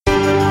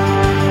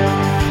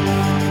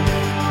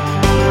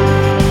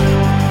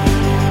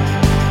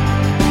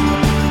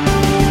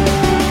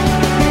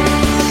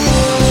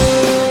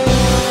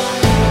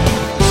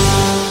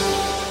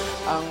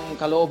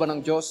kalooban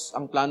ng Diyos,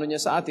 ang plano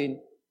niya sa atin,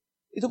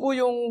 ito po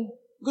yung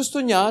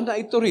gusto niya na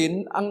ito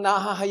rin ang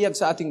nahahayag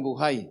sa ating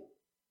buhay.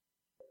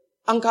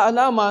 Ang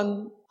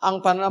kaalaman, ang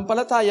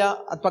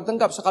pananampalataya at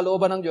pagtanggap sa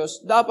kalooban ng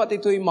Diyos, dapat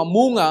ito'y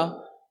mamunga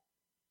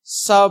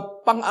sa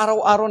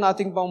pang-araw-araw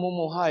nating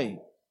pamumuhay.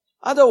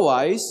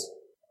 Otherwise,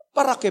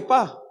 parake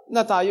pa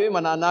na tayo'y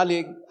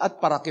mananalig at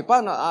parake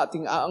pa na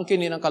ating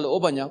aangkinin ang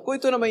kalooban niya kung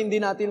ito naman hindi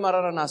natin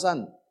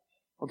mararanasan.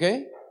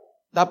 Okay?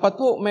 Dapat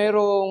po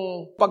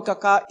mayroong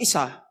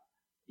pagkakaisa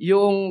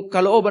yung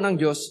kalooban ng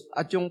Diyos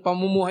at yung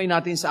pamumuhay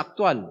natin sa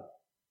aktual.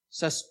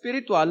 Sa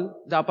spiritual,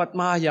 dapat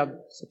mahayag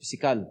sa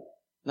pisikal.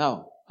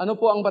 Now, ano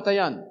po ang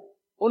batayan?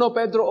 1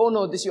 Pedro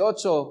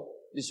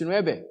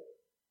 1:18-19.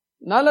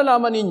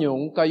 Nalalaman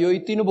ninyong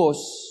kayo'y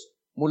tinubos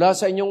mula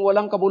sa inyong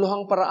walang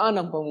kabuluhang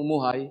paraan ng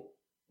pamumuhay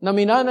na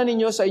minana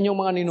ninyo sa inyong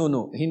mga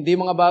ninuno, hindi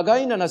mga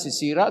bagay na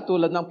nasisira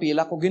tulad ng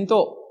pilak o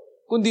ginto,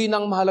 kundi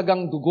ng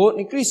mahalagang dugo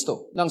ni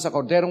Kristo, nang sa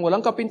korderong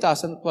walang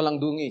kapintasan at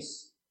walang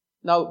dungis.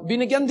 Now,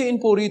 binigyan din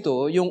po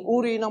rito yung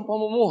uri ng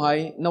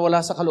pamumuhay na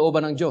wala sa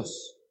kalooban ng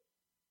Diyos.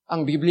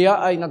 Ang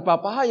Biblia ay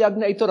nagpapahayag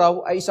na ito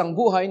raw ay isang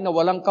buhay na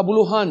walang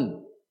kabuluhan.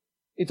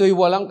 Ito'y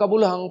walang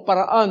kabuluhang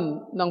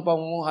paraan ng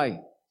pamumuhay.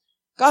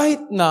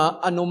 Kahit na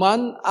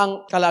anuman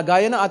ang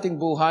kalagayan ng ating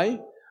buhay,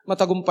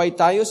 matagumpay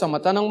tayo sa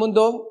mata ng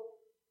mundo,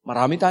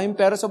 marami tayong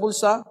pera sa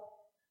bulsa,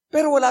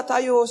 pero wala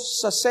tayo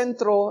sa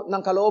sentro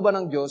ng kalooban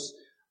ng Diyos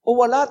o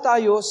wala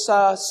tayo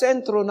sa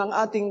sentro ng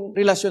ating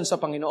relasyon sa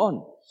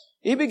Panginoon.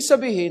 Ibig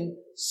sabihin,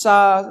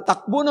 sa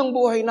takbo ng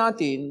buhay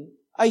natin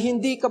ay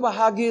hindi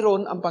kabahagi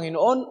ron ang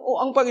Panginoon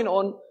o ang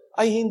Panginoon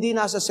ay hindi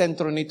nasa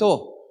sentro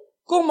nito.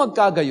 Kung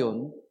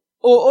magkagayon,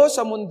 oo,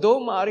 sa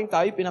mundo maaring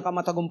tayo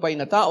pinakamatagumpay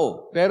na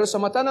tao, pero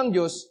sa mata ng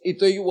Diyos,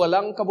 ito'y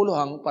walang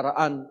kabuluhang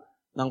paraan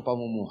ng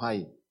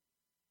pamumuhay.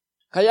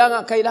 Kaya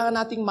nga,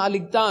 kailangan nating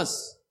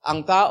maligtas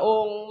ang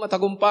taong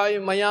matagumpay,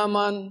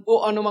 mayaman,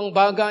 o anumang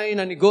bagay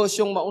na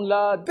negosyong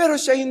maunlad, pero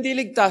siya hindi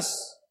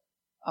ligtas.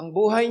 Ang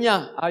buhay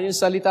niya, ayon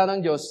sa salita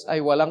ng Diyos,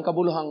 ay walang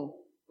kabuluhang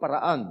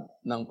paraan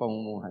ng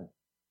pamumuhay.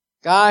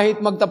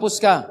 Kahit magtapos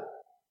ka,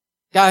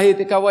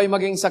 kahit ikaw ay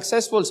maging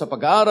successful sa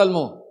pag-aaral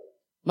mo,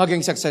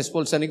 maging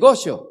successful sa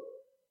negosyo,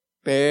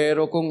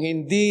 pero kung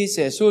hindi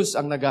si Jesus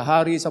ang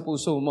naghahari sa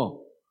puso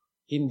mo,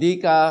 hindi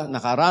ka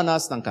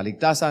nakaranas ng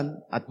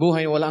kaligtasan at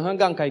buhay walang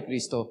hanggang kay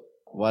Kristo,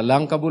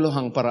 walang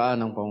kabuluhang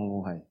paraan ng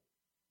pamumuhay.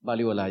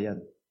 Baliwala yan.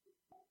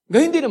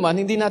 Gayun din naman,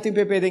 hindi natin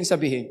pwedeng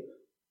sabihin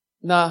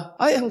na,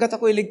 ay, hanggat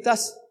ako'y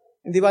ligtas,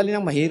 hindi bali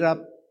nang mahirap,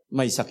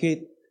 may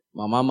sakit,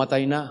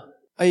 mamamatay na,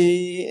 ay,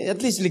 at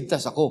least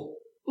ligtas ako.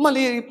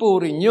 Mali po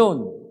rin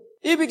yun.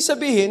 Ibig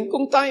sabihin,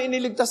 kung tayo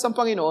iniligtas ng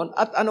Panginoon,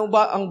 at ano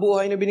ba ang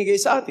buhay na binigay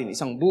sa atin?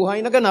 Isang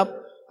buhay na ganap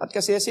at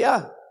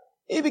kasiyasiya.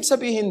 Ibig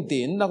sabihin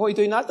din, na kung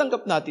ito'y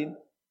natanggap natin,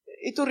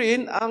 ito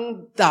rin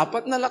ang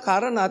dapat na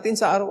lakaran natin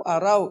sa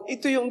araw-araw.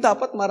 Ito yung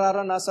dapat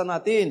mararanasan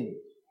natin.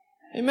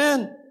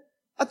 Amen.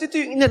 At ito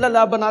yung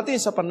inilalaban natin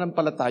sa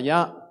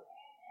pananampalataya.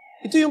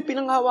 Ito yung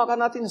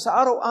pinanghawakan natin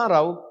sa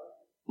araw-araw,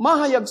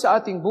 mahayag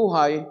sa ating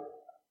buhay,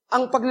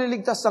 ang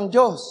pagliligtas ng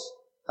Diyos.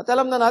 At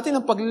alam na natin,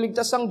 ang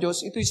pagliligtas ng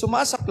Diyos, ito'y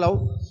sumasaklaw,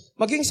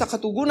 maging sa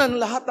katugunan ng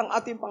lahat ng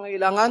ating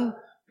pangailangan,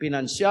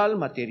 pinansyal,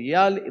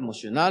 material,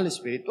 emosyonal,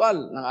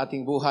 spiritual ng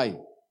ating buhay.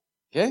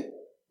 Okay?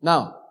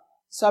 Now,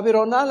 sabi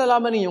ro,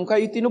 nalalaman ninyong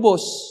kayo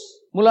tinubos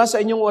mula sa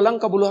inyong walang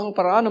kabuluhang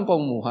paraan ng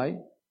pamumuhay.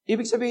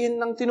 Ibig sabihin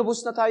ng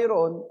tinubos na tayo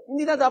roon,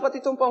 hindi na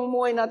dapat itong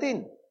pamumuhay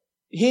natin.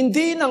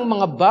 Hindi ng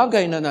mga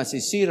bagay na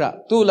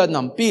nasisira tulad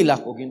ng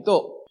pilak o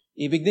ginto.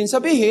 Ibig din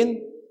sabihin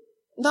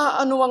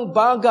na anuang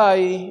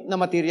bagay na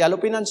material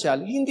o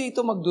pinansyal, hindi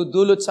ito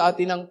magdudulot sa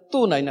atin ng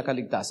tunay na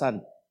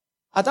kaligtasan.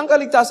 At ang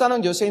kaligtasan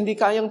ng Diyos ay hindi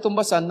kayang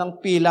tumbasan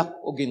ng pilak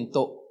o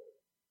ginto.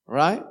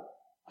 Right?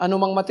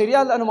 Anumang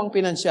material, anumang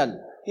pinansyal,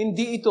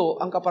 hindi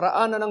ito ang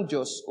kaparaanan ng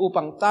Diyos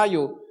upang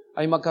tayo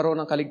ay magkaroon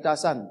ng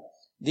kaligtasan.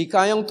 Di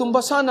kayang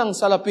tumbasan ng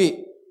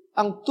salapi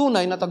ang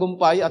tunay na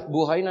tagumpay at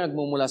buhay na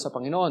nagmumula sa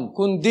Panginoon,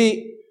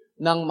 kundi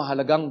ng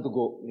mahalagang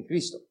dugo ni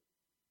Kristo.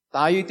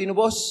 Tayo'y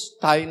tinubos,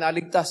 tayo'y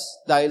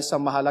naligtas dahil sa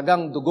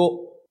mahalagang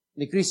dugo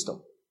ni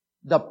Kristo.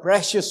 The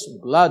precious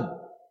blood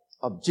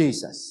of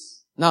Jesus.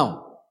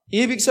 Now,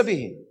 ibig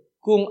sabihin,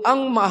 kung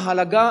ang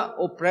mahalaga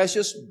o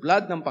precious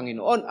blood ng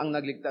Panginoon ang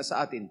nagligtas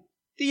sa atin,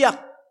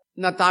 tiyak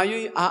na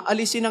tayo'y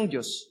aalisin ng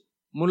Diyos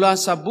mula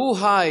sa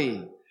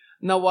buhay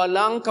na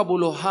walang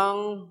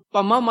kabuluhang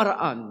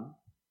pamamaraan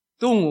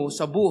tungo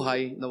sa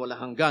buhay na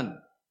walang hanggan.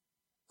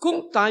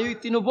 Kung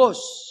tayo'y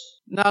tinubos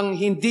ng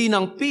hindi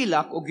ng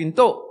pilak o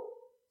ginto,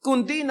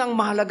 kundi ng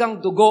mahalagang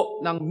dugo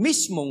ng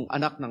mismong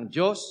anak ng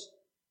Diyos,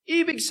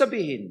 ibig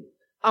sabihin,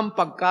 ang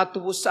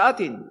pagkatubos sa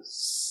atin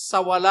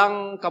sa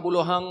walang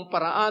kabuluhang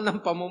paraan ng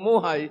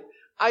pamumuhay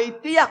ay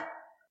tiyak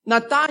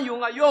na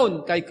tayo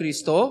ngayon kay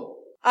Kristo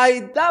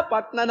ay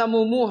dapat na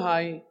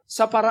namumuhay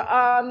sa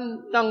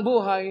paraan ng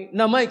buhay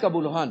na may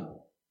kabuluhan,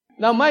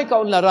 na may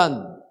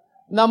kaunlaran,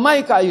 na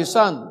may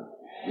kaayusan,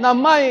 na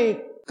may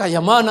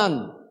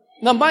kayamanan,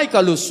 na may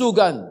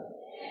kalusugan.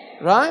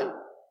 Right?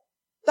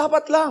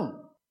 Dapat lang,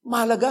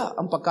 mahalaga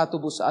ang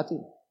pagkatubos sa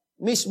atin.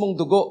 mismong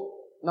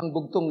dugo ng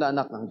bugtong na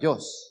anak ng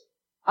Diyos.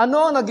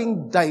 Ano ang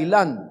naging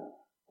dahilan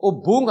o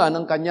bunga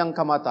ng kanyang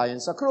kamatayan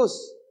sa krus?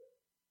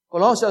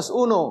 Colossians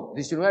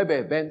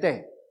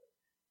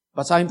 1:19-20.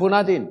 Basahin po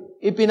natin.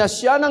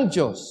 Ipinasya ng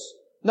Diyos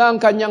na ang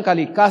kanyang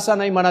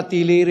kalikasan ay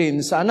manatili rin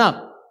sa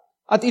anak.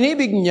 At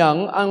inibig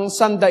niyang ang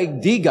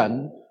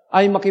sandaigdigan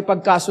ay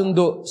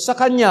makipagkasundo sa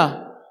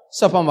kanya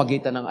sa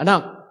pamagitan ng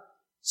anak.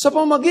 Sa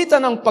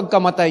pamagitan ng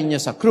pagkamatay niya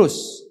sa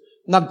krus,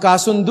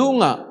 nagkasundo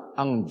nga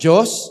ang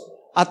Diyos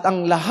at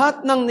ang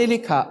lahat ng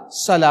nilikha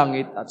sa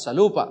langit at sa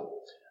lupa.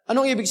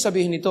 Anong ibig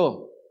sabihin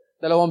nito?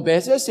 2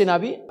 beses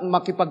sinabi,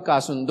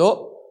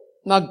 makipagkasundo,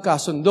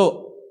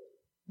 nagkasundo.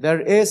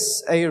 There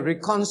is a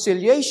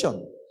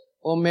reconciliation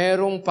o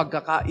merong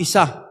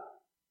pagkakaisa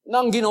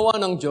ng ginawa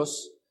ng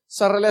Diyos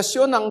sa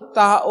relasyon ng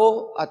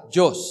tao at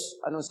Diyos.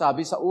 Anong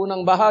sabi sa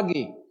unang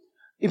bahagi?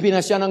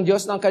 Ipinasya ng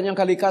Diyos ng kanyang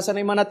kalikasan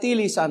ay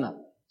manatili sa anak.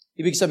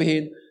 Ibig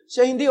sabihin,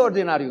 siya hindi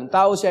ordinaryong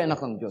tao, siya ay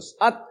anak ng Diyos.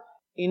 At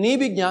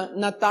inibig niya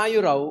na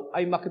tayo raw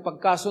ay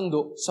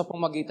makipagkasundo sa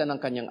pamagitan ng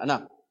kanyang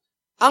anak.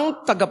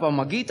 Ang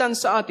tagapamagitan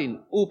sa atin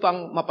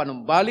upang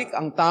mapanumbalik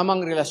ang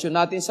tamang relasyon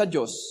natin sa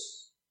Diyos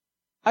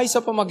ay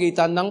sa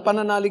pamagitan ng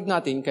pananalig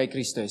natin kay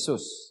Kristo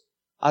Jesus.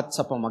 At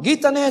sa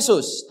pamagitan ni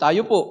Jesus,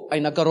 tayo po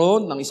ay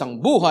nagkaroon ng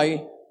isang buhay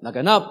na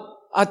ganap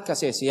at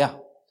kasesiya.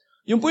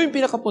 Yun po yung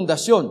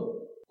pinakapundasyon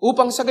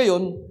upang sa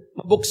gayon,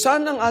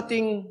 mabuksan ang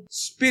ating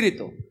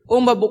spirito o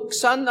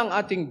mabuksan ang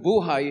ating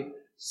buhay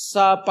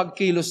sa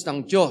pagkilos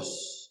ng Diyos.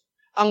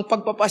 Ang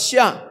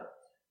pagpapasya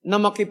na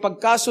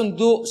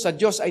makipagkasundo sa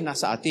Diyos ay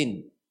nasa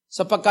atin.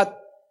 Sapagkat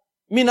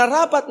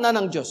minarapat na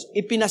ng Diyos,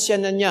 ipinasya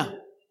na niya,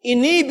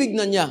 inibig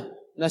na niya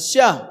na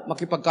siya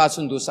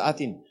makipagkasundo sa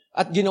atin.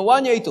 At ginawa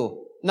niya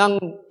ito nang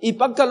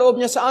ipagkaloob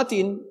niya sa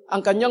atin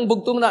ang kanyang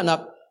bugtong na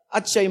anak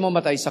at siya'y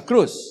mamatay sa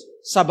krus.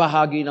 Sa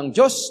bahagi ng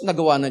Diyos,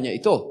 nagawa na niya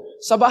ito.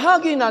 Sa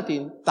bahagi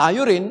natin,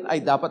 tayo rin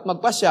ay dapat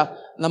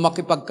magpasya na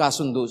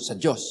makipagkasundo sa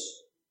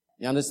Diyos.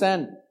 You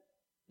understand?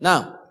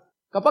 Now,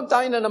 kapag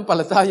tayo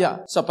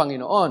nanampalataya sa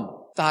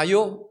Panginoon,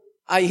 tayo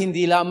ay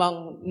hindi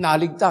lamang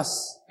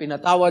naligtas,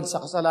 pinatawad sa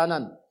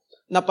kasalanan,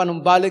 na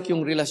panumbalik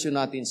yung relasyon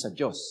natin sa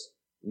Diyos.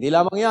 Hindi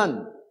lamang yan.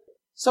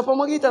 Sa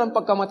pamagitan ng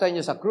pagkamatay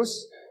niya sa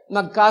krus,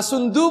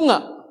 nagkasundo nga.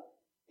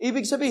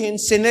 Ibig sabihin,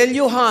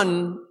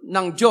 sinelyuhan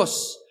ng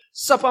Diyos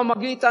sa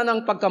pamagitan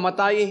ng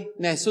pagkamatay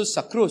ni Jesus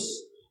sa krus,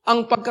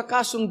 ang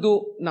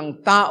pagkakasundo ng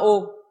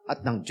tao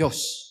at ng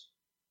Diyos.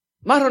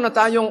 Maroon na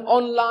tayong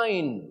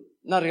online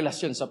na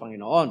relasyon sa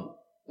Panginoon.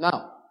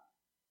 Now,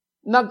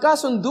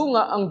 nagkasundo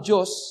nga ang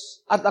Diyos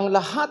at ang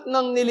lahat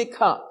ng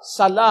nilikha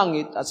sa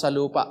langit at sa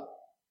lupa.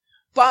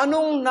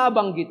 Paanong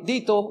nabanggit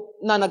dito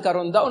na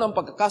nagkaroon daw ng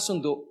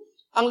pagkakasundo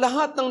ang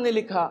lahat ng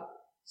nilikha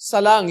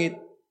sa langit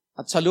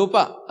at sa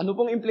lupa? Ano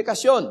pong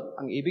implikasyon?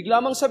 Ang ibig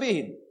lamang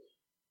sabihin,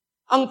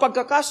 ang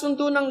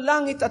pagkakasundo ng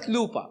langit at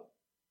lupa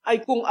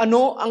ay kung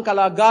ano ang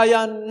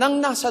kalagayan ng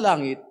nasa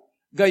langit,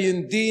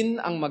 gayon din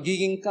ang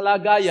magiging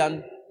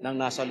kalagayan ng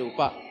nasa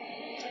lupa.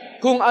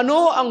 Kung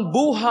ano ang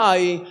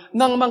buhay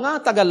ng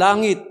mga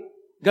tagalangit,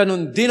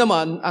 ganon din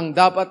naman ang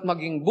dapat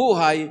maging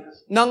buhay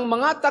ng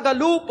mga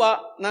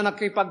tagalupa na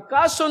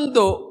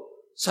nakipagkasundo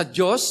sa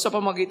Diyos sa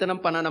pamagitan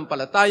ng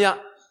pananampalataya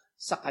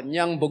sa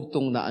kanyang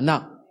bugtong na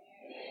anak.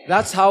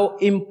 That's how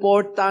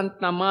important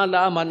na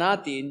malaman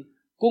natin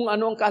kung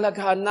ano ang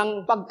kalagahan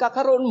ng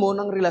pagkakaroon mo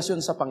ng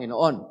relasyon sa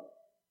Panginoon.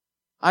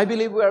 I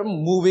believe we are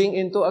moving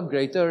into a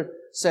greater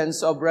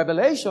sense of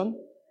revelation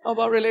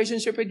of our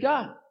relationship with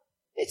God.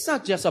 It's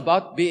not just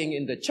about being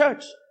in the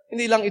church.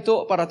 Hindi lang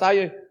ito para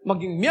tayo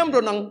maging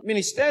miyembro ng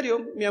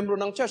ministeryo, miyembro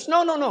ng church.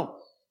 No.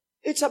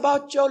 It's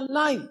about your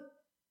life.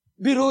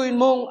 Biruin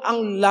mong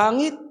ang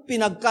langit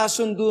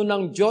pinagkasundo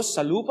ng Diyos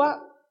sa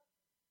lupa,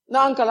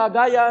 na ang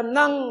kalagayan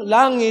ng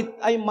langit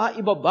ay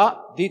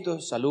maibaba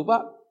dito sa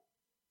lupa.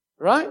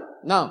 Right?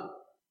 Now,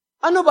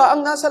 ano ba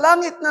ang nasa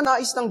langit na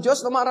nais ng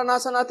Diyos na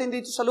maranasan natin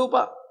dito sa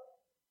lupa?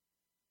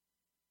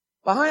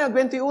 Pahayag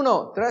 21,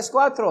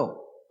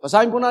 3-4.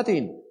 Basahin po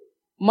natin.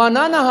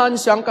 Mananahan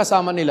siyang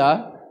kasama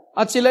nila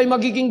at sila'y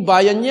magiging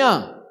bayan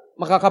niya.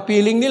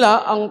 Makakapiling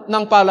nila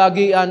ng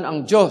palagian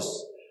ang Diyos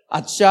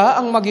at siya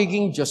ang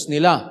magiging Diyos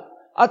nila.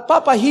 At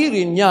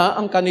papahirin niya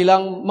ang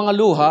kanilang mga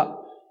luha,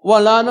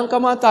 wala ng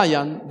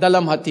kamatayan,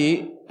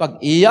 dalamhati,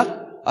 pag-iyak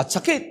at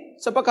sakit,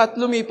 sapagkat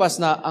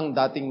lumipas na ang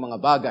dating mga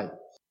bagay.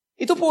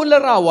 Ito po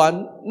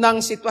larawan ng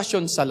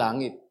sitwasyon sa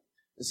langit.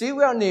 See,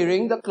 we are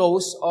nearing the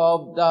close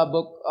of the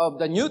book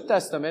of the New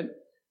Testament,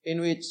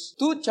 in which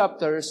 2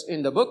 chapters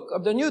in the book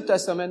of the New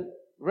Testament,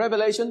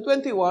 Revelation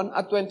 21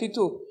 at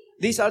 22.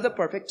 These are the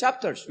perfect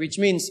chapters, which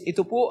means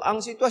ito po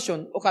ang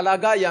sitwasyon o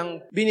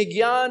kalagayang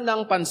binigyan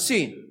ng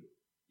pansin,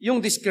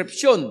 yung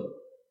description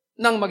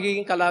ng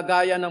magiging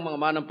kalagayan ng mga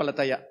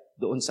manampalataya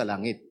doon sa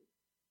langit.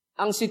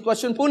 Ang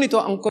sitwasyon po nito,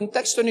 ang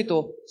konteksto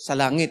nito, sa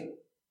langit.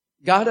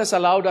 God has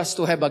allowed us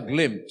to have a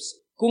glimpse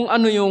kung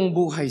ano yung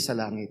buhay sa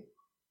langit.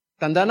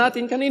 Tanda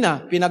natin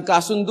kanina,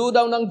 pinagkasundo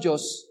daw ng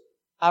Diyos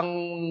ang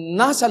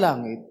nasa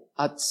langit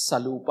at sa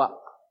lupa.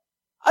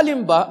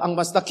 Alin ba ang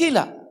mas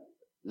dakila?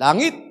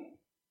 Langit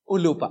o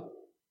lupa?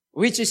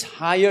 Which is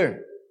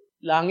higher?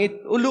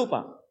 Langit o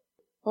lupa?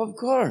 Of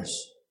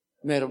course.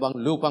 Meron bang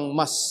lupang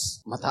mas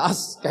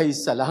mataas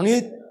kaysa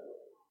langit?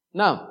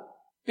 Now,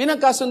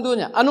 pinagkasundo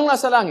niya. Anong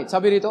nasa langit?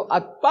 Sabi rito,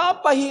 at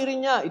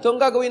papahirin niya. Ito ang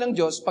gagawin ng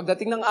Diyos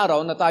pagdating ng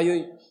araw na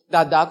tayo'y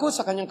dadako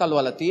sa kanyang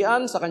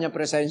kalwalatian, sa kanyang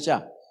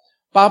presensya.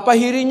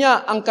 Papahirin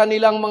niya ang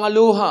kanilang mga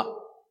luha.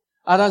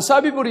 At ang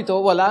sabi po rito,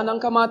 wala nang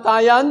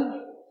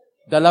kamatayan,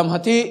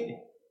 dalamhati,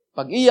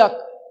 pag-iyak,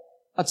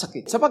 at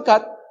sakit.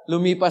 Sapagkat,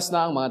 lumipas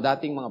na ang mga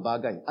dating mga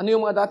bagay. Ano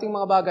yung mga dating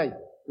mga bagay?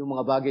 Yung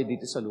mga bagay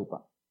dito sa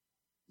lupa.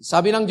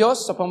 Sabi ng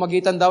Diyos, sa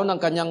pamagitan daw ng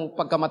kanyang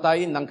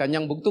pagkamatay, ng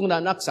kanyang bugtong na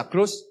anak sa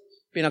krus,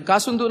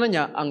 pinagkasundo na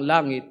niya ang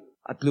langit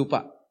at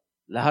lupa.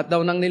 Lahat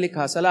daw ng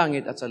nilikha sa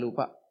langit at sa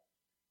lupa.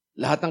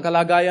 Lahat ng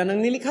kalagayan ng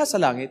nilikha sa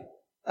langit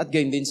at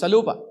gayon din sa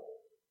lupa.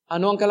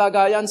 Ano ang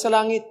kalagayan sa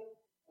langit?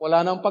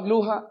 Wala nang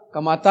pagluha,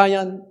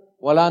 kamatayan,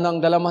 wala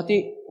nang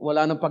dalamhati,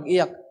 wala nang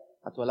pag-iyak,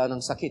 at wala nang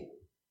sakit.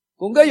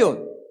 Kung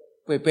gayon,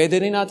 pwede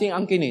rin nating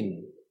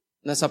angkinin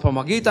na sa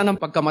pamagitan ng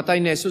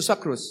pagkamatay ni Jesus sa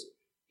krus,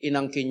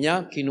 inangkin niya,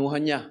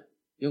 kinuha niya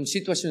yung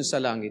sitwasyon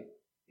sa langit,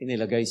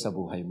 inilagay sa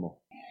buhay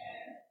mo.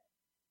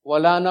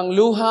 Wala nang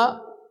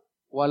luha,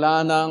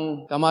 wala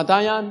nang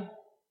kamatayan,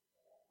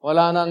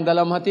 wala nang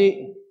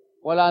dalamhati,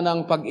 wala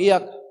nang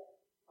pag-iyak,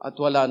 at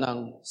wala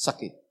nang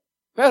sakit.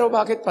 Pero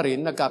bakit pa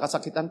rin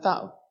nagkakasakit ang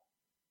tao?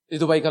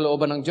 Ito ba'y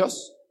kalooban ng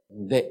Diyos?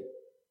 Hindi.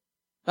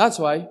 That's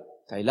why,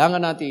 kailangan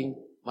nating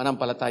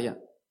manampalataya.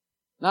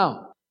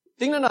 Now,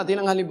 tingnan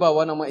natin ang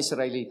halimbawa ng mga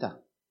Israelita.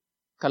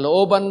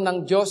 Kalooban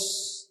ng Diyos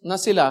na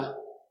sila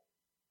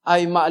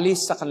ay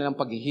maalis sa kanilang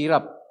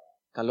paghihirap.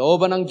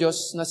 Kalooban ng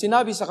Diyos na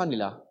sinabi sa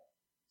kanila,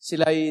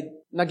 sila ay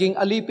naging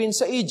alipin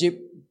sa Egypt,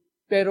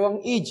 pero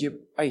ang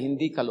Egypt ay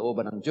hindi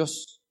kalooban ng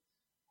Diyos.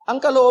 Ang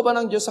kalooban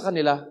ng Diyos sa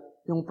kanila,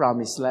 yung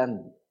promised land.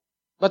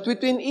 But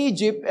between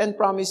Egypt and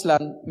promised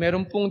land,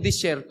 meron pong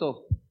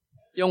disyerto,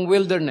 yung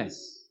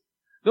wilderness.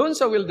 Doon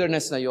sa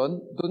wilderness na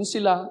yon, doon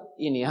sila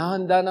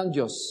inihahanda ng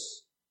Diyos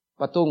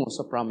patungo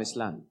sa promised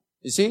land.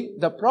 You see,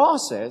 the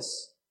process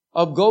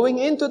of going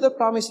into the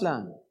promised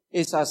land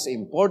is as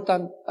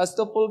important as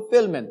the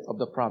fulfillment of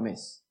the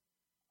promise.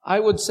 I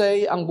would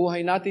say, ang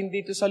buhay natin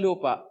dito sa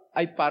lupa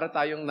ay para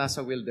tayong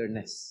nasa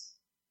wilderness.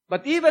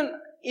 But even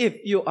if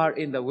you are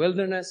in the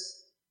wilderness,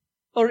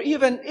 or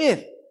even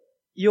if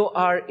you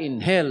are in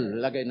hell,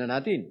 lagay na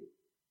natin,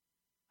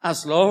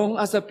 as long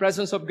as the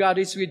presence of God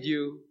is with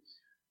you,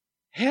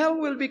 hell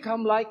will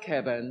become like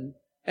heaven,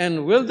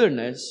 and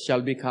wilderness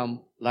shall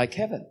become like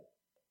heaven.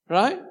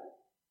 Right?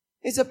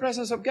 It's the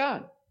presence of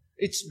God.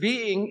 It's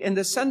being in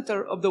the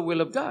center of the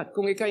will of God.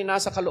 Kung ikay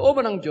nasa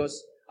kalooban ng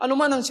Diyos, ano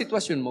man ang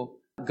sitwasyon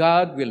mo,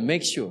 God will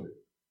make sure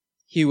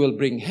He will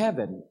bring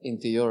heaven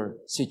into your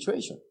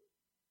situation.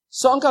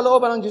 So ang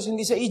kalooban ng Diyos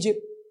hindi sa Egypt,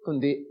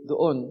 kundi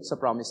doon sa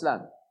promised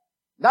land.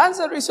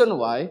 That's the reason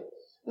why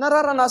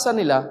nararanasan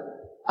nila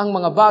ang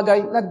mga bagay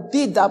na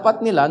di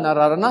dapat nila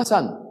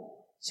nararanasan.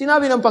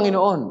 Sinabi ng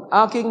Panginoon,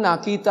 aking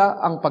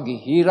nakita ang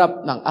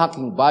paghihirap ng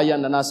aking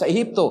bayan na nasa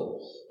Ehipto.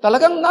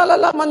 Talagang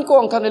nalalaman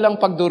ko ang kanilang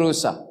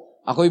pagdurusa.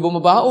 Ako'y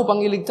bumaba upang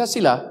iligtas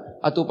sila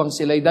at upang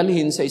sila'y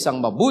dalhin sa isang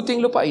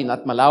mabuting lupain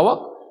at malawak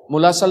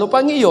mula sa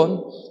lupaing iyon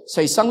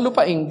sa isang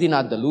lupaing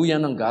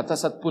dinadaluyan ng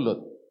gatas at pulot.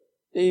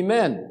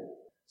 Amen.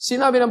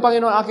 Sinabi ng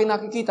Panginoon, aking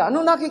nakikita.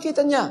 Anong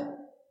nakikita niya?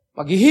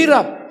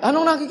 Paghihirap.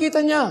 Anong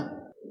nakikita niya?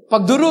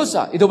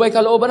 Pagdurusa. Ito ba'y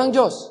kalooban ng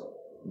Diyos?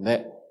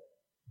 Hindi.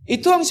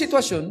 Ito ang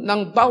sitwasyon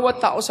ng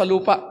bawat tao sa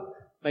lupa.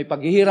 May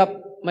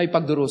paghihirap, may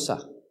pagdurusa.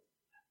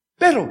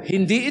 Pero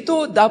hindi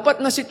ito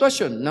dapat na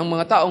sitwasyon ng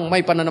mga taong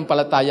may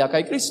pananampalataya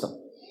kay Kristo.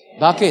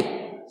 Bakit?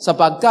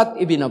 Sapagkat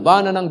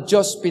ibinabana ng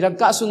Diyos,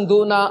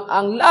 pinagkasundo na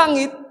ang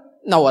langit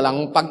na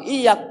walang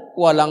pag-iyak,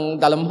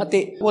 walang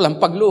dalamhati, walang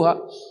pagluha,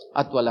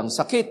 at walang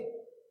sakit.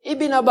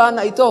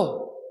 Ibinabana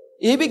ito.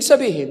 Ibig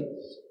sabihin,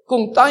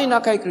 kung tayo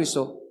na kay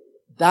Kristo,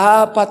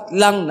 dapat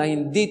lang na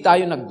hindi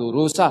tayo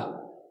nagdurusa,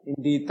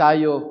 hindi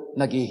tayo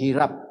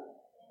naghihirap.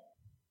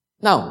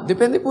 Now,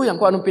 depende po yan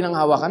kung anong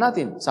pinanghawakan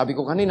natin. Sabi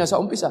ko kanina sa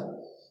umpisa,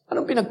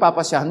 anong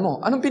pinagpapasyahan mo?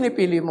 Anong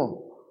pinipili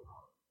mo?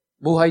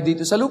 Buhay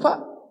dito sa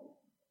lupa?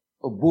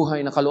 O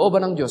buhay na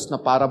kalooban ng Diyos na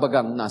para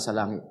bagang nasa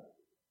langit?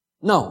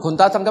 Now, kung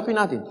tatanggapin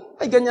natin,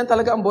 ay ganyan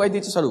talaga ang buhay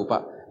dito sa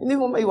lupa. Hindi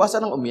mo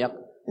maiwasan ng umiyak.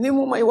 Hindi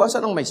mo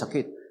maiwasan ng may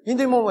sakit.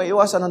 Hindi mo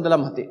maiwasan ng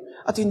dalamhati.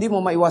 At hindi mo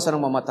maiwasan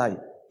ng mamatay.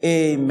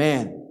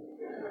 Amen.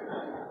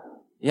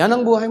 Yan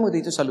ang buhay mo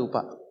dito sa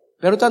lupa.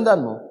 Pero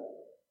tandaan mo,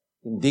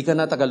 hindi ka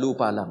na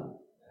taga-lupa lang.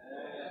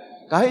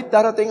 Kahit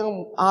darating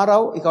ang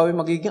araw, ikaw ay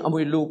magiging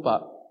amoy lupa,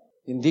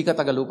 hindi ka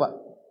taga-lupa.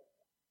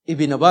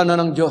 Ibinabana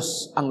ng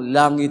Diyos ang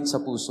langit sa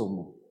puso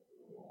mo.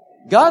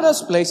 God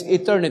has placed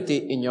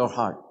eternity in your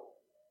heart.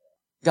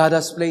 God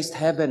has placed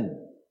heaven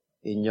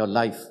in your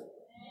life.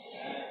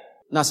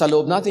 Nasa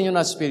loob natin yung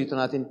nasa spirito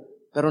natin,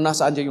 pero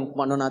nasaan dyan yung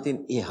kumano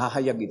natin,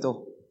 ihahayag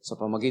ito sa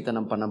pamagitan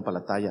ng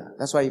panampalataya.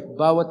 That's why,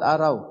 bawat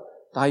araw,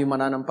 tayo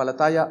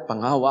mananampalataya,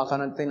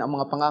 panghawakan natin ang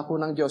mga pangako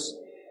ng Diyos.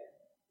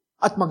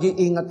 At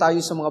mag-iingat tayo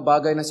sa mga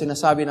bagay na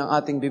sinasabi ng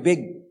ating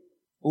bibig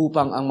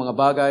upang ang mga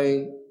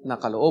bagay na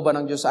kalooban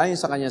ng Diyos ayon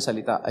sa kanyang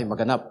salita ay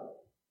maganap.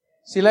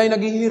 Sila'y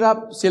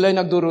naghihirap, sila'y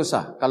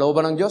nagdurusa.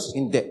 Kalooban ng Diyos?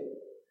 Hindi.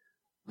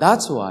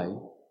 That's why,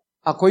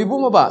 ako'y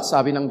bumaba,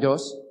 sabi ng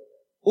Diyos,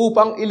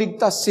 upang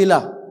iligtas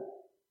sila.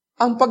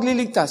 Ang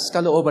pagliligtas,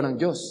 kalooban ng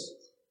Diyos.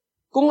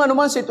 Kung ano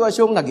man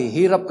sitwasyong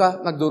naghihirap ka,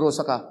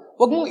 nagdurusa ka,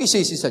 huwag mong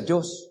isisi sa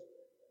Diyos.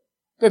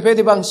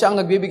 Pwede bang siyang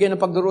nagbibigay ng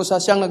pagdurusa,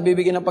 siyang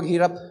nagbibigay ng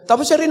paghirap,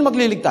 tapos siya rin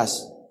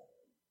magliligtas?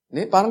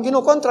 Parang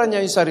kinukontra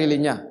niya yung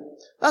sarili niya.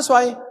 That's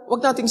why,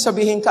 huwag nating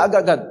sabihin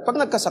kaagad. Pag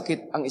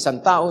nagkasakit ang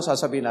isang tao,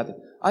 sasabihin natin,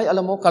 ay,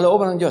 alam mo,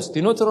 kalooban ng Diyos,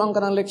 tinuturuan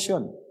ka ng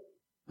leksyon.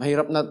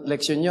 Mahirap na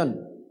leksyon yon,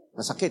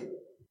 masakit.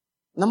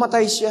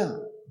 Namatay siya.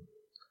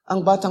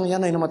 Ang batang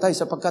yan ay namatay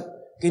sapagkat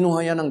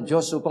kinuha yan ng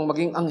Diyos upang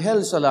maging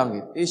anghel sa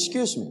langit.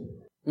 Excuse me,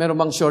 meron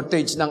bang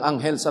shortage ng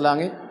anghel sa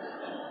langit?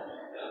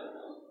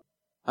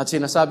 At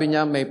sinasabi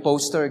niya, may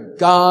poster,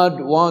 God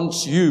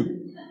wants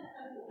you.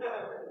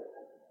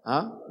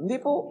 Hindi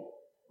po.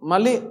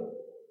 Mali.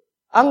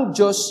 Ang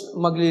Diyos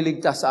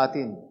magliligtas sa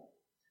atin.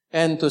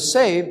 And to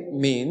save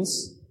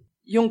means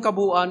yung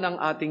kabuuan ng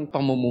ating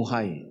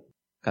pamumuhay.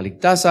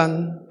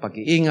 Kaligtasan,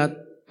 pag-iingat,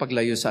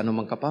 paglayo sa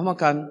anumang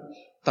kapahamakan,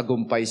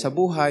 tagumpay sa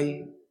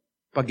buhay,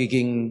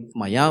 pagiging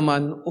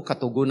mayaman o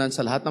katugunan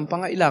sa lahat ng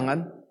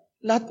pangailangan,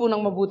 lahat po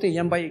ng mabuti,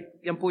 yan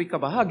po'y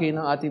kabahagi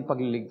ng ating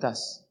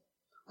pagliligtas.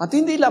 At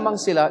hindi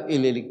lamang sila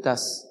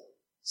ililigtas,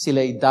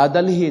 sila'y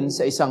dadalhin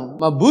sa isang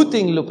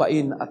mabuting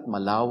lupain at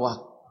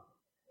malawak.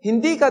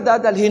 Hindi ka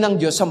dadalhin ng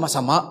Diyos sa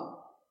masama.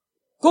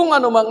 Kung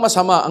anumang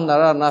masama ang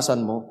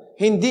naranasan mo,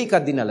 hindi ka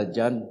dinala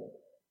dyan.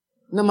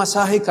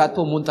 Namasahe ka at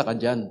pumunta ka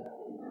dyan.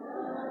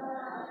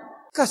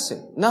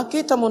 Kasi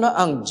nakita mo na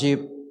ang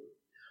jeep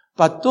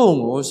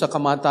patungo sa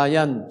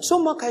kamatayan.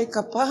 Sumakay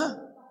ka pa.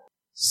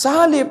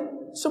 Sa halip,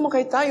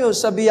 sumakay tayo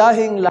sa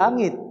biyaheng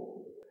langit.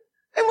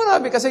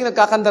 Marami kasing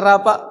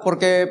nagkakandara pa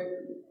porque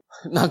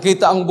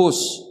nakita ang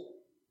bus.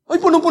 Ay,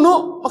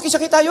 punong-puno.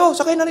 Makisakay tayo.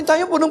 Sakay na rin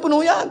tayo.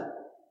 Punong-puno yan.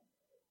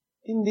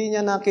 Hindi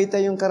niya nakita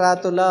yung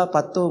karatula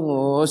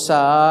patungo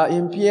sa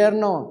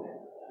impyerno.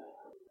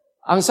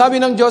 Ang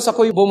sabi ng Diyos,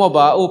 ako'y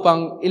bumaba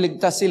upang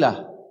iligtas sila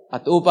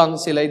at upang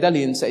sila'y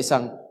dalhin sa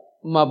isang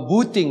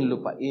mabuting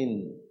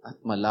lupain at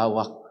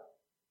malawak.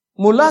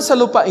 Mula sa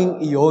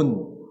lupaing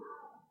iyon,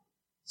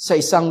 sa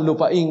isang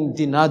lupaing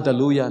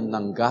dinadaluyan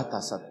ng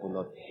gatas at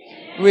pulot.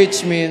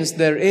 Which means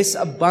there is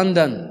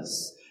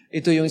abundance.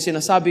 Ito yung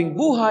sinasabing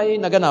buhay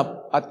na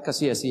ganap at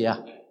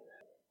kasiyasiya.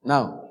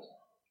 Now,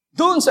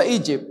 doon sa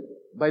Egypt,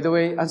 by the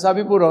way, ang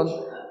sabi po ron,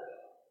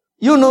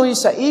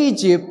 sa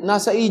Egypt,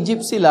 nasa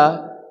Egypt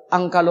sila,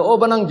 ang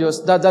kalooban ng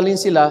Diyos, dadalhin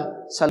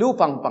sila sa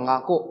lupang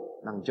pangako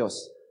ng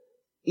Diyos.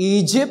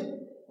 Egypt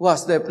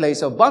was the place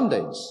of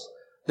bondage.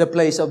 The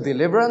place of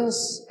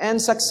deliverance and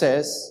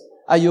success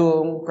ay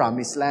yung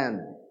promised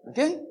land.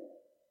 Okay?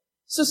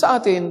 So sa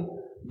atin,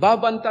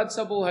 babantad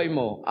sa buhay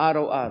mo,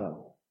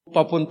 araw-araw.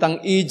 Papuntang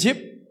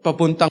Egypt,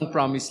 papuntang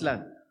promised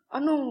land.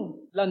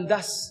 Anong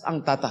landas ang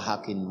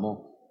tatahakin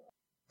mo?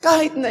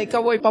 Kahit na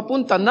ikaw ay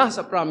papunta na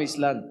sa promised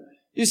land.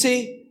 You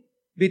see,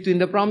 between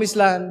the promised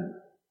land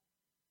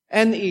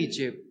and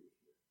Egypt,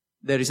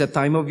 there is a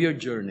time of your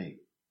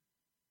journey.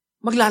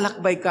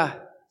 Maglalakbay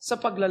ka. Sa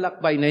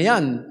paglalakbay na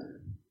yan,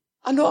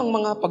 ano ang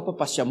mga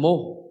pagpapasya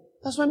mo?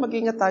 Tapos may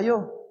mag-ingat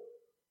tayo.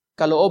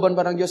 Kalooban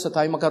ba ng Diyos sa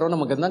tayo magkaroon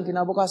ng magandang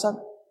kinabukasan?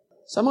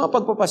 Sa mga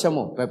pagpapasya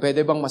mo,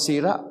 pwede bang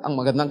masira ang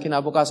magandang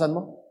kinabukasan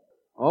mo?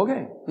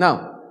 Okay.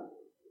 Now,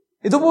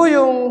 ito po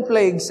yung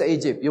plague sa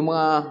Egypt, yung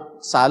mga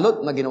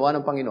salot na ginawa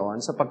ng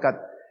Panginoon sapagkat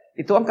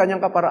ito ang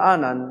kanyang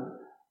kaparaanan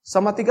sa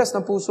matigas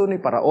na puso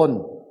ni Paraon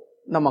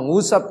na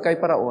mangusap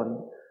kay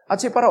Paraon at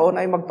si Paraon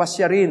ay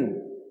magpasya rin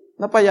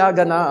na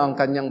payagan na ang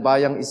kanyang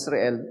bayang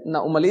Israel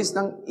na umalis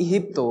ng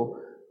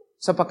Ehipto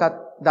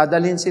sapagkat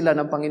dadalhin sila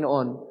ng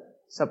Panginoon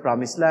sa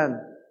promised land.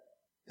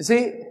 You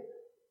see,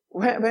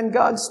 when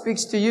God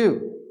speaks to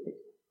you,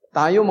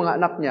 tayo mga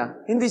anak niya,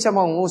 hindi siya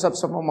mangungusap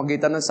sa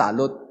pamamagitan ng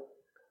salot.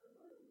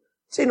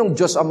 Sinong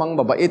Diyos amang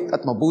mabait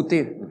at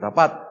mabuti?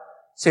 Dapat,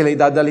 sila'y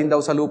dadalhin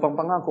daw sa lupang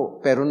pangako.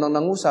 Pero nang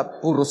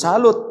nangusap, puro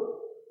salot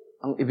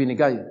ang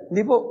ibinigay.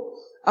 Hindi po.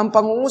 Ang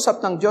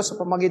pangungusap ng Diyos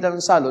sa pamamagitan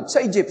ng salot sa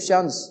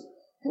Egyptians,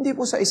 hindi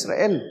po sa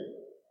Israel.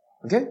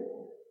 Okay?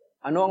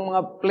 Ano ang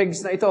mga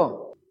plagues na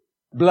ito?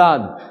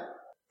 Blood,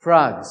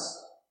 frogs,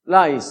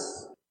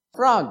 lice,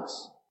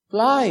 frogs,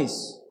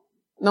 flies.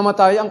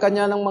 Namatay ang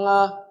kanya ng mga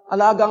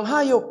alagang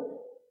hayop.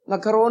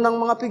 Nagkaroon ng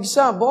mga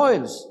pigsa,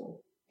 boils,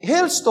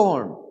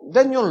 hailstorm.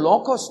 Then yung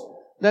locust,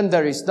 then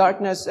there is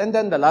darkness, and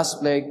then the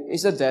last plague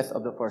is the death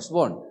of the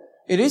firstborn.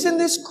 It is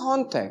in this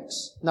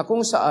context na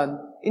kung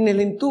saan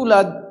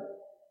inilintulad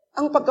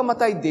ang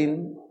pagkamatay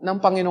din ng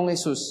Panginoong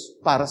Hesus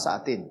para sa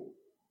atin.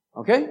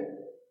 Okay?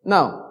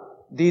 Now,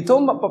 dito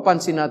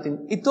mapapansin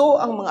natin, ito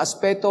ang mga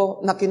aspeto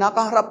na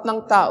kinakaharap ng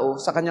tao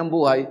sa kanyang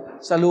buhay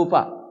sa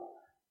lupa.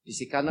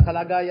 Pisikal na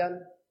kalagayan,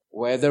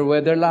 weather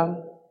lang,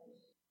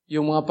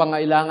 yung mga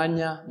pangailangan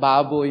niya,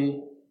 baboy,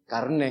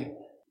 karne,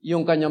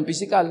 yung kanyang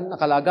pisikal na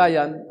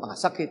kalagayan, mga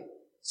sakit.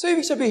 So,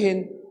 ibig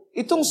sabihin,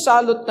 itong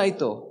salot na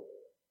ito,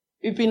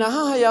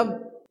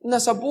 ipinahahayag na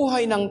sa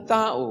buhay ng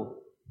tao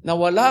na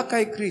wala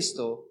kay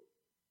Kristo,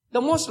 the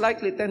most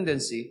likely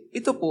tendency,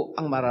 ito po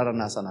ang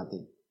mararanasan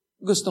natin.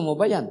 Gusto mo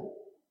ba yan?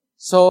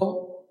 So,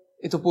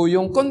 ito po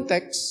yung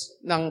context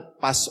ng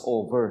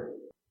Passover.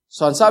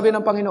 So, ang sabi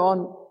ng Panginoon,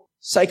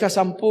 sa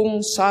 10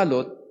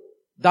 salot,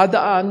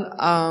 dadaan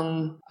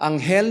ang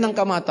anghel ng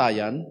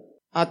kamatayan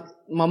at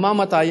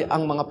mamamatay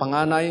ang mga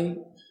panganay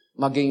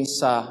maging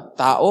sa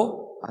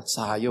tao at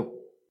sa hayop.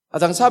 At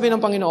ang sabi ng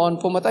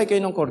Panginoon, pumatay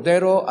kayo ng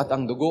kordero at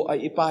ang dugo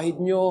ay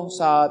ipahid nyo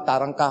sa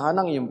tarangkahan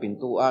ng iyong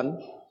pintuan.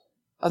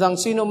 At ang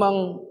sino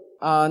mang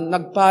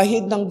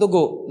nagpahid ng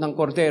dugo ng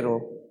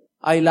kordero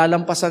ay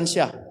lalampasan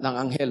siya ng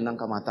anghel ng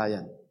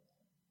kamatayan.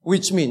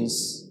 Which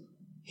means,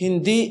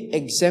 hindi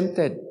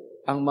exempted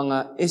ang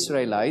mga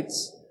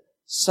Israelites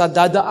sa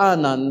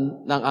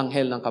dadaanan ng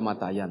anghel ng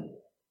kamatayan.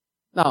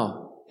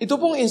 Now, ito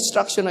pong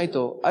instruction na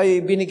ito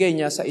ay binigay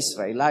niya sa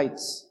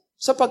Israelites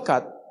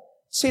sapagkat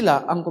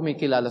sila ang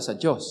kumikilala sa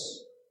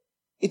Diyos.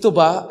 Ito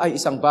ba ay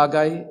isang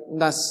bagay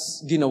na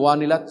ginawa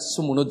nila at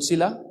sumunod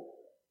sila?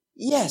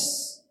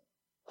 Yes.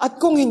 At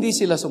kung hindi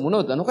sila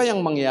sumunod, ano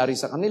kayang mangyayari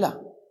sa kanila?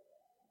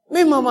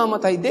 May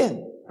mamamatay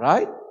din,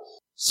 right?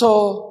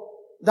 So,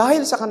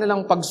 dahil sa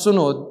kanilang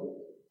pagsunod,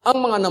 ang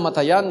mga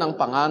namatayan ng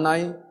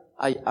panganay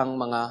ay ang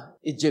mga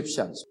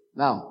Egyptians.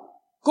 Now,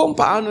 kung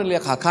paano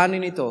nila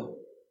kakanin ito,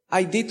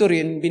 ay dito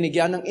rin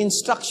binigyan ng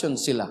instruction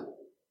sila.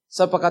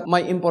 Sapagkat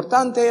may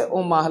importante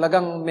o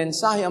mahalagang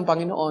mensahe ang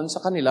Panginoon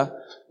sa kanila,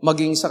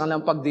 maging sa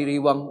kanilang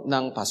pagdiriwang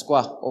ng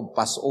Paskwa o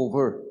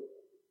Passover.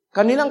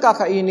 Kanilang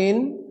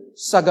kakainin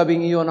sa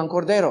gabing iyon ng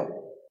kordero,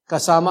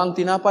 kasama ang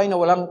tinapay na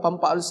walang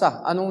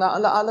pampaalsa. Anong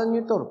naalaala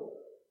niyo ito?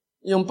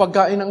 Yung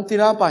pagkain ng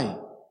tinapay.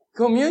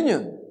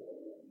 Communion.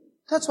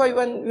 That's why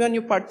when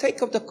you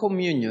partake of the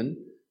communion,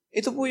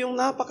 ito po yung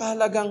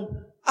napakahalagang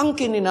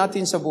angkinin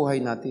natin sa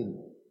buhay natin.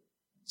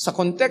 Sa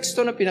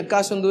konteksto na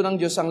pinagkasundo ng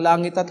Diyos ang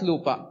langit at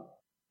lupa,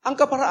 ang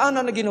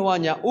kaparaanan na ginawa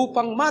niya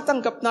upang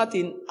matanggap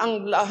natin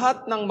ang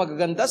lahat ng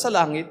magaganda sa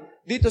langit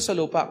dito sa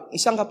lupa,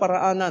 isang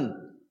kaparaanan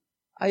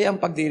ay ang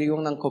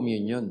pagdiriwang ng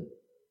communion.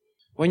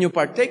 When you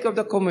partake of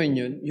the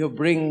communion, you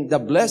bring the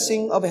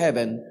blessing of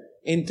heaven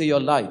into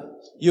your life.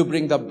 You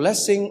bring the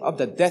blessing of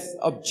the death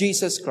of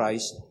Jesus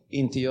Christ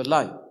into your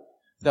life.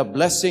 The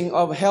blessing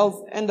of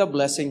health and the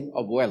blessing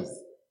of wealth.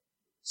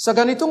 Sa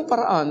ganitong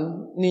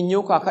paraan,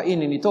 ninyo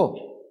kakainin ito.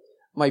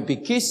 May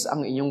bikis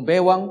ang inyong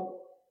bewang,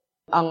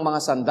 ang mga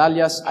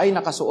sandalyas ay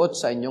nakasuot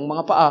sa inyong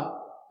mga paa,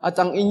 at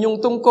ang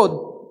inyong tungkod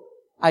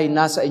ay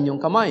nasa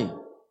inyong kamay.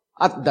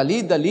 At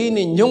dali-dali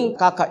ninyong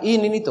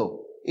kakainin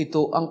ito.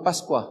 Ito ang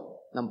Paskwa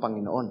ng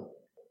Panginoon.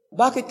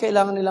 Bakit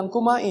kailangan nilang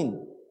kumain?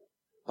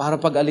 Para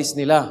pag-alis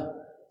nila,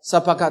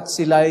 sapagkat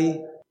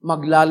sila'y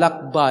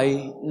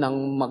maglalakbay ng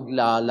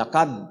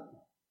maglalakad.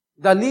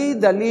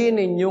 Dali-dali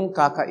ninyong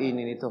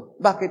kakainin ito.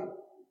 Bakit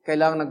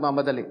kailangan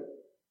nagmamadali?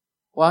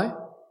 Why?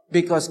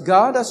 Because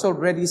God has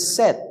already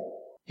set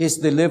His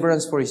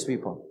deliverance for His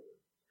people.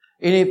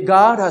 And if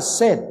God has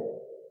said,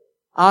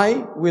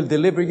 I will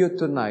deliver you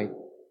tonight,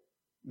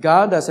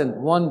 God doesn't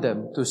want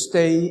them to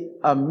stay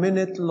a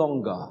minute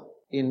longer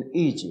in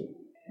Egypt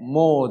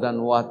more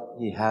than what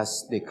He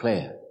has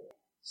declared.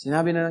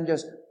 Sinabi na ng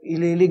Diyos,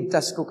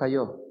 ililigtas ko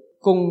kayo.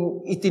 Kung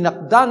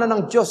itinakda na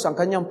ng Diyos ang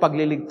kanyang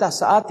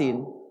pagliligtas sa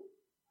atin,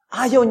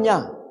 ayaw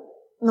niya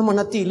na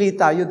manatili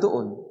tayo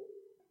doon.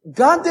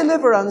 God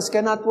deliverance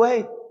cannot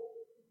wait.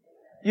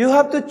 You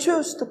have to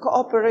choose to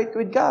cooperate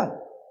with God.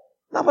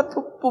 Dapat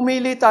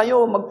pumili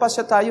tayo,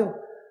 magpasya tayo.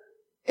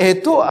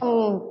 Ito ang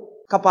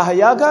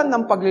kapahayagan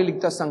ng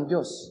pagliligtas ng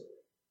Diyos.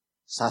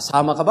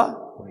 Sasama ka ba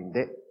o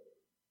hindi?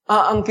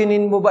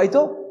 Aangkinin mo ba ito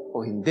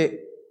o hindi?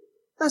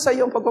 Nasa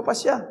iyong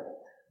pagpapasya.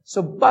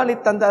 So,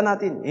 balit tandaan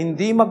natin,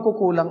 hindi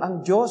magkukulang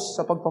ang Diyos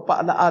sa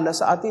pagpapaalaala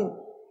sa atin.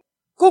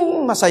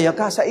 Kung masaya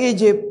ka sa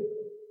Egypt,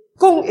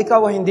 kung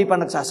ikaw ay hindi pa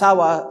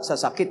nagsasawa sa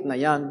sakit na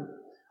yan,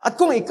 at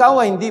kung ikaw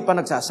ay hindi pa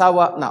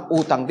nagsasawa na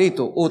utang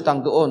dito,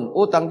 utang doon,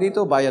 utang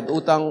dito, bayad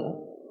utang,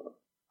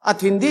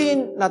 at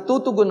hindi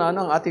natutugunan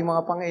ang ating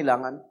mga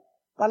pangailangan,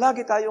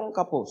 palagi tayong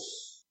kapos.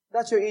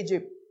 That's your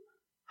Egypt.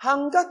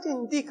 Hanggat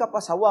hindi ka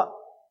pasawa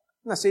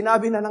na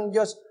sinabi na ng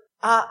Diyos,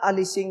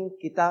 aalisin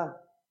kita.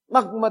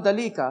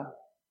 Magmadali ka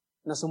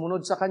na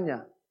sumunod sa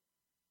Kanya.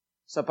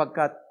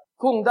 Sapagkat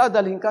kung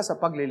dadalhin ka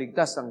sa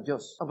pagliligtas ng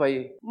Diyos,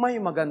 abay,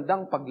 may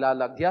magandang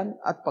paglalagyan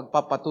at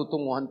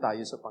pagpapatutunguhan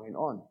tayo sa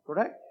Panginoon.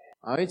 Correct?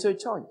 It's your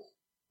choice.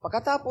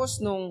 Pagkatapos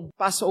nung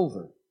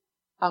Passover,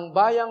 ang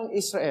bayang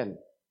Israel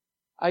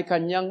ay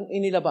kanyang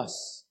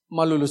inilabas,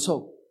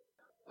 malulusog.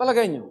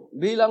 Palagay nyo,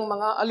 bilang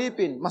mga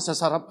alipin,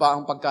 masasarap ba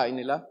ang pagkain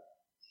nila?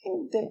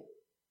 Hindi.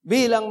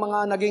 Bilang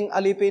mga naging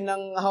alipin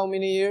ng how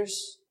many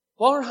years?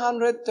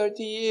 430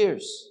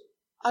 years.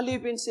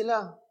 Alipin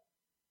sila.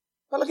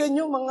 Palagay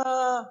nyo,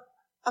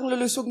 ang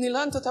lulusog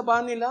nila, ang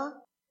tataba nila?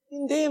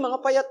 Hindi, mga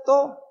payat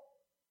to.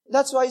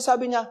 That's why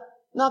sabi niya,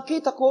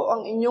 nakita ko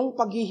ang inyong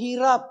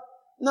paghihirap.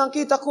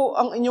 Nakita ko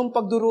ang inyong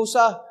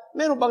pagdurusa.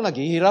 Meron bang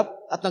naghihirap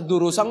at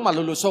nagdurusang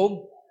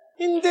malulusog?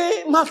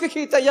 Hindi,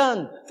 makikita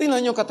yan.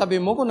 Tingnan nyo katabi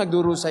mo kung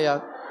nagdurusa yan.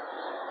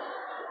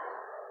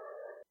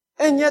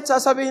 And yet,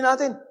 sasabihin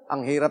natin,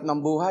 ang hirap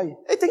ng buhay.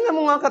 Tingnan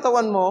mo nga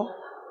katawan mo.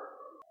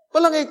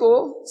 Palagay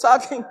ko,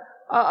 sa aking,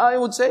 I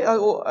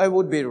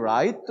would be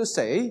right to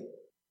say,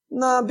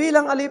 na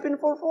bilang alipin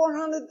for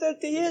 430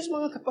 years,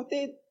 mga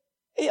kapatid,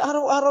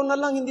 araw-araw na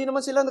lang, hindi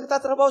naman sila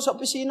nagtatrabaho sa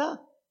opisina.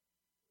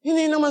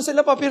 Hindi naman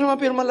sila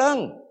papirma-pirma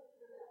lang.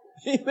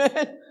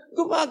 Amen?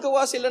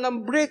 Gumagawa sila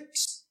ng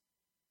bricks.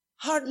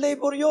 Hard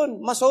labor yon,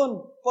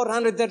 mason.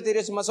 430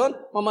 years mason,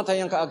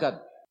 mamatayan ka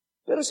agad.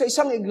 Pero sa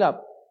isang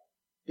iglap,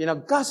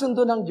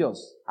 pinagkasundo ng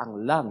Diyos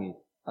ang langit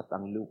at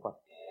ang lupa.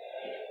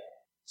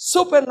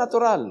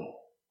 Supernatural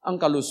ang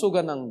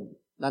kalusugan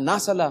na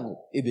nasa langit,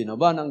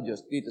 ibinaba ng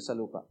Diyos dito sa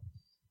lupa.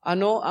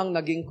 Ano ang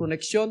naging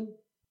koneksyon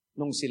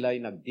nung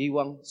sila'y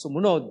nagdiwang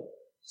sumunod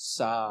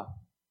sa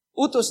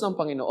utos ng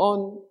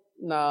Panginoon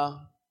na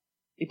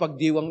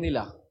ipagdiwang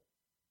nila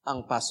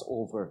ang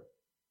Passover?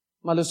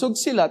 Malusog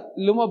sila't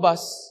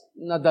lumabas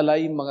na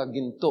dalay mga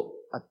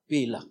ginto at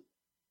pilak.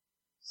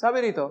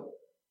 Sabi rito,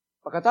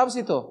 pagkatapos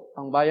ito,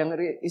 ang bayang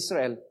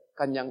Israel,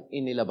 kanyang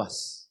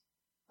inilabas.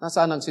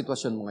 Nasaan ang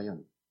sitwasyon mo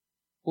ngayon?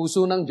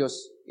 Puso ng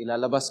Diyos,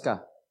 ilalabas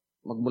ka.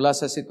 Magmula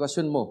sa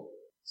sitwasyon mo,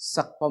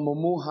 sa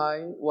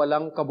pamumuhay,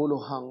 walang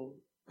kabuluhang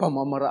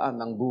pamamaraan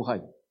ng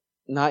buhay.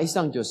 Nais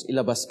ng Diyos,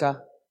 ilabas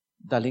ka,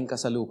 daling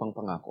ka sa lupang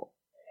pangako.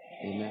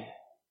 Amen.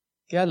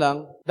 Kaya lang,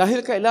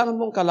 dahil kailangan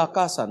mong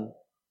kalakasan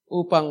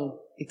upang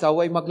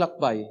ikaw ay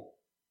maglakbay,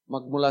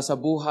 magmula sa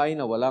buhay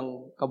na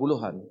walang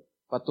kabuluhan,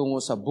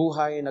 patungo sa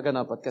buhay na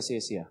ganap at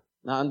kasisiya.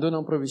 Naandun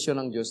ang provisyon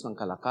ng Diyos ng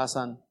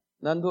kalakasan,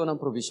 naandun ang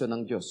provisyon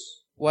ng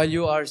Diyos. While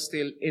you are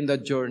still in the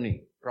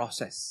journey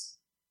process.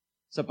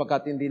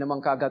 Sapagkat hindi naman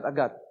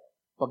kaagad-agad,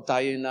 pag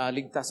tayo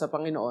naligtas sa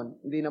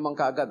Panginoon, hindi naman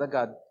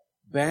kaagad-agad,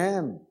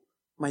 bam!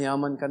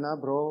 Mayaman ka na,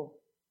 bro.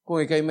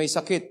 Kung ikay may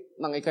sakit,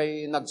 nang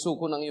ikay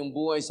nagsuko ng iyong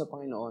buhay sa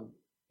Panginoon,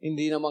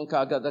 hindi naman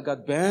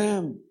kaagad-agad,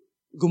 bam!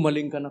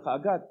 Gumaling ka na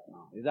kaagad.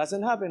 No, it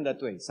doesn't happen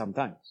that way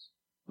sometimes.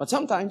 But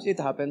sometimes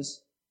it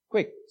happens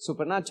quick,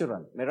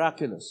 supernatural,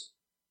 miraculous.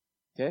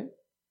 Okay?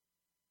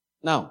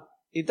 Now,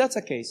 if that's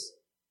the case,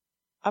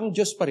 ang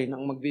Diyos pa rin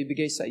ang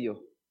magbibigay sa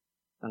iyo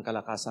ng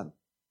kalakasan.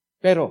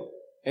 Pero,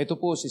 ito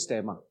po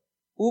sistema.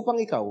 Upang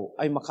ikaw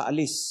ay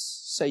makaalis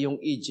sa iyong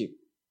Egypt,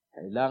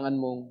 kailangan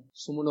mong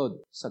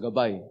sumunod sa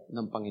gabay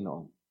ng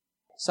Panginoon.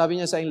 Sabi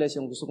niya sa English,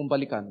 yung gusto kong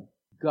balikan,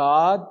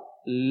 God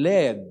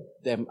led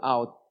them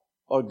out,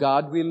 or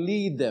God will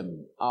lead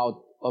them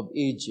out of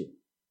Egypt.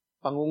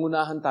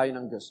 Pangungunahan tayo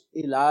ng Diyos.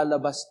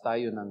 Ilalabas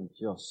tayo ng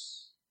Diyos.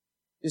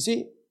 You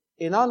see,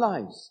 in our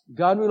lives,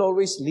 God will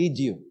always lead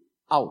you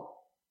out.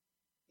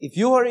 If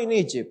you are in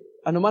Egypt,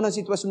 ano man ang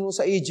sitwasyon mo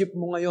sa Egypt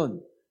mo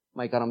ngayon,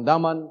 may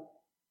karamdaman,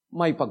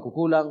 may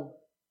pagkukulang,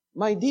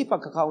 may di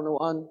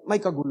pagkakaunawaan, may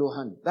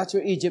kaguluhan. That's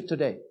your Egypt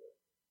today.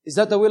 Is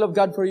that the will of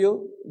God for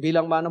you?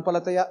 Bilang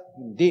manampalataya?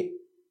 Hindi.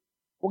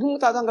 Huwag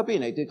mong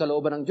tatanggapin na ito'y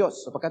kalooban ng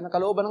Diyos. Sapagkat na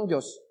kalooban ng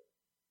Diyos,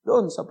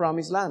 doon sa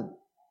promised land,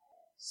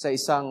 sa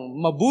isang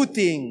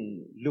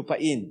mabuting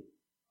lupain.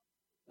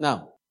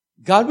 Now,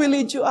 God will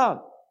lead you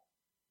out,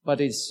 but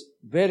it's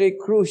very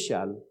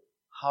crucial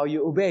how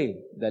you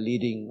obey the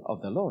leading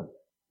of the Lord.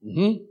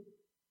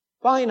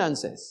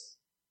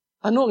 Finances.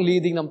 Ano ang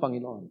leading ng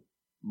Panginoon?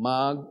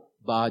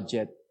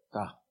 Mag-budget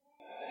ka.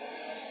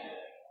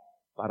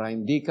 Para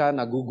hindi ka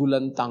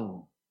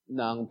nagugulantang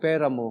na ang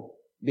pera mo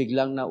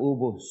biglang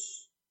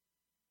naubos.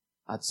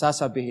 At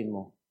sasabihin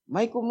mo,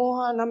 may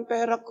kumuha ng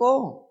pera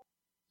ko.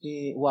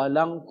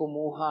 Walang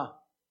kumuha.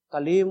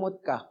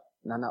 Kalimot ka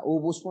na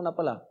naubos mo na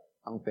pala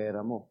ang pera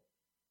mo.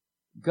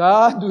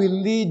 God will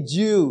lead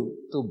you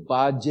to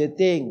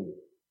budgeting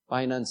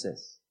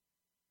finances.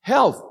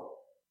 Health.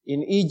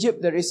 In Egypt,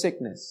 there is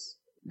sickness.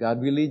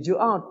 God will lead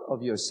you out of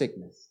your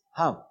sickness.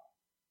 How?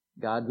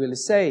 God will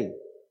say,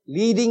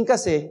 leading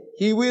kasi,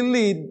 He will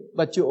lead,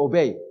 but you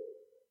obey.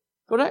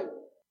 Correct?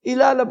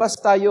 Ilalabas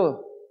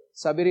tayo.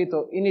 Sabi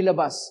rito,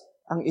 inilabas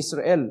ang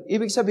Israel.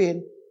 Ibig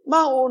sabihin,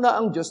 mauna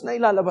ang Diyos na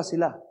ilalabas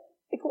sila.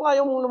 Kung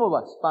ayaw mong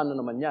lumabas, paano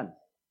naman yan?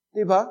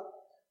 Diba?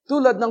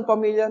 Tulad ng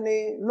pamilya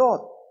ni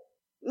Lot.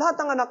 Lahat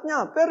ng anak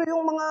niya. Pero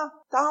yung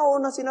mga tao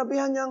na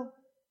sinabihan niyang,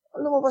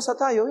 lumabas na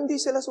tayo,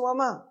 hindi sila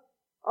sumama.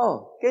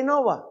 Kay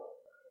Noah.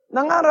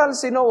 Nangaral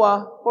si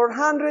Noah for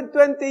 120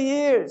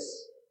 years.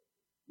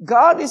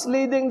 God is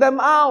leading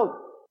them out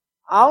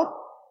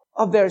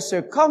of their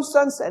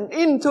circumstance and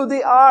into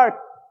the ark.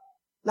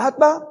 Lahat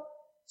ba?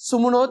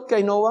 Sumunod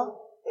kay Noah?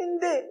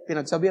 Hindi.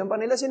 Pinagsabihan pa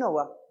nila si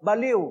Noah,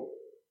 baliw.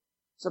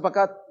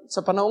 Sapagkat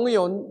sa panahon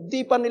ngayon,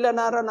 di pa nila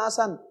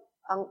naranasan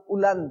ang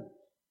ulan.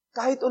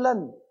 Kahit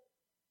ulan.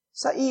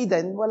 Sa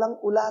Eden,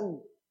 walang ulan.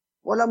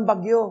 Walang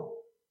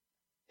bagyo.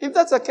 If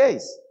that's the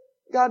case,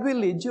 God will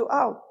lead you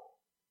out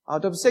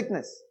of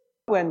sickness.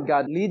 When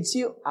God leads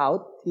you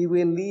out, He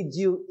will lead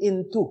you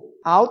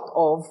out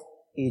of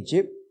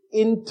Egypt,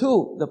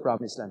 into the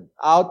promised land.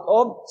 Out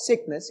of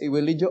sickness, He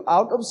will lead you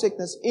out of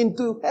sickness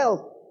into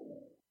health.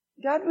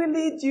 God will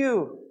lead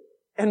you.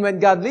 And when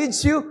God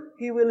leads you,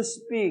 He will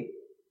speak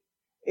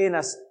in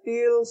a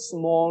still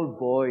small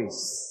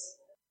voice.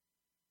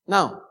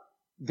 Now,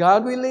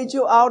 God will lead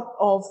you out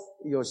of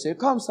your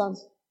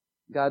circumstance.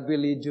 God will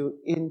lead you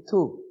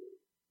into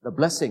the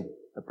blessing,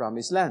 the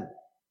promised land.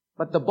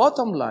 But the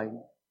bottom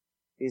line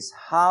is,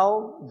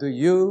 how do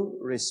you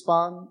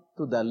respond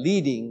to the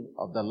leading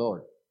of the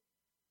Lord?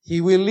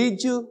 He will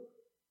lead you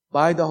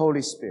by the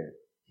Holy Spirit.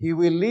 He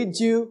will lead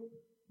you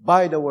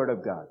by the Word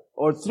of God,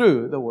 or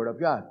through the Word of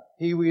God.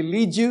 He will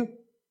lead you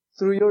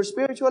through your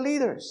spiritual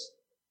leaders.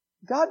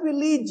 God will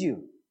lead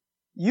you.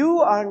 You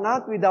are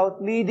not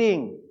without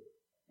leading.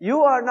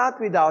 You are not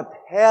without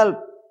help.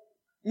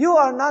 You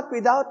are not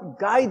without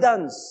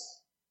guidance.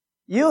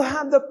 You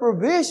have the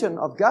provision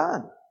of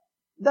God.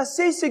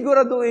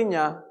 Siguraduhin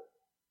niya,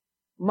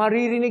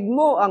 maririnig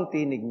mo ang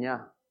tinig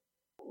niya.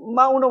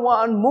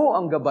 Maunawaan mo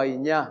ang gabay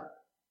niya.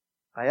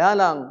 Kaya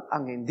lang,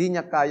 ang hindi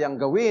niya kayang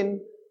gawin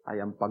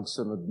ay ang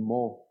pagsunod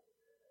mo.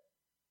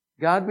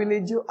 God will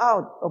lead you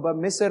out of a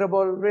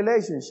miserable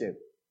relationship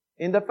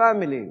in the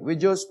family, with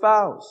your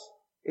spouse,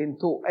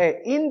 into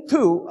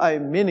a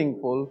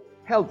meaningful,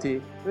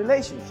 healthy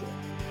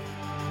relationship.